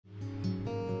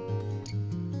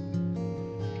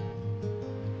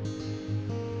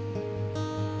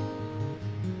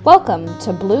Welcome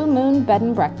to Blue Moon Bed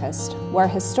and Breakfast, where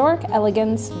historic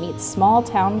elegance meets small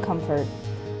town comfort.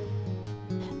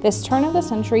 This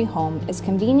turn-of-the-century home is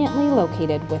conveniently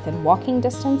located within walking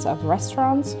distance of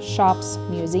restaurants, shops,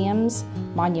 museums,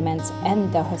 monuments,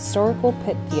 and the historical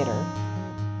Pit Theater.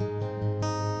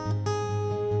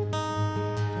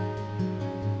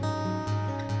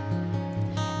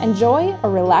 Enjoy a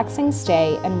relaxing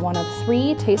stay in one of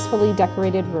 3 tastefully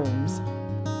decorated rooms.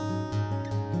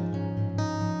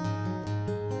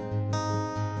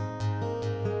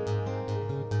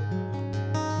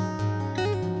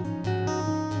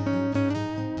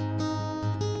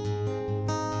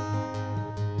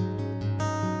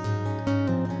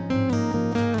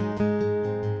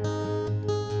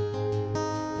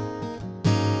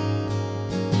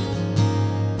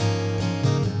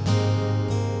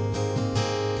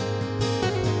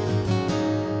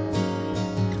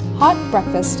 Hot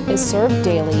breakfast is served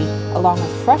daily, along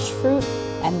with fresh fruit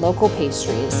and local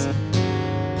pastries.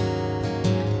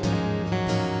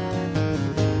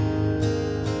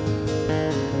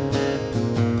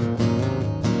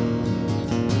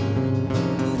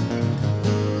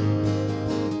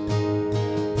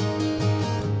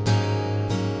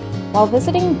 While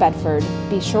visiting Bedford,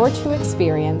 be sure to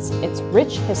experience its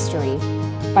rich history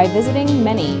by visiting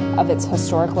many of its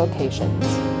historic locations.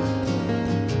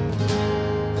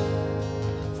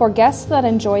 For guests that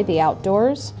enjoy the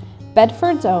outdoors,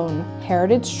 Bedford's own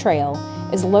Heritage Trail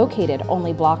is located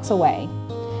only blocks away.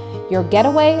 Your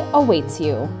getaway awaits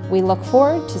you. We look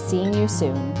forward to seeing you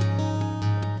soon.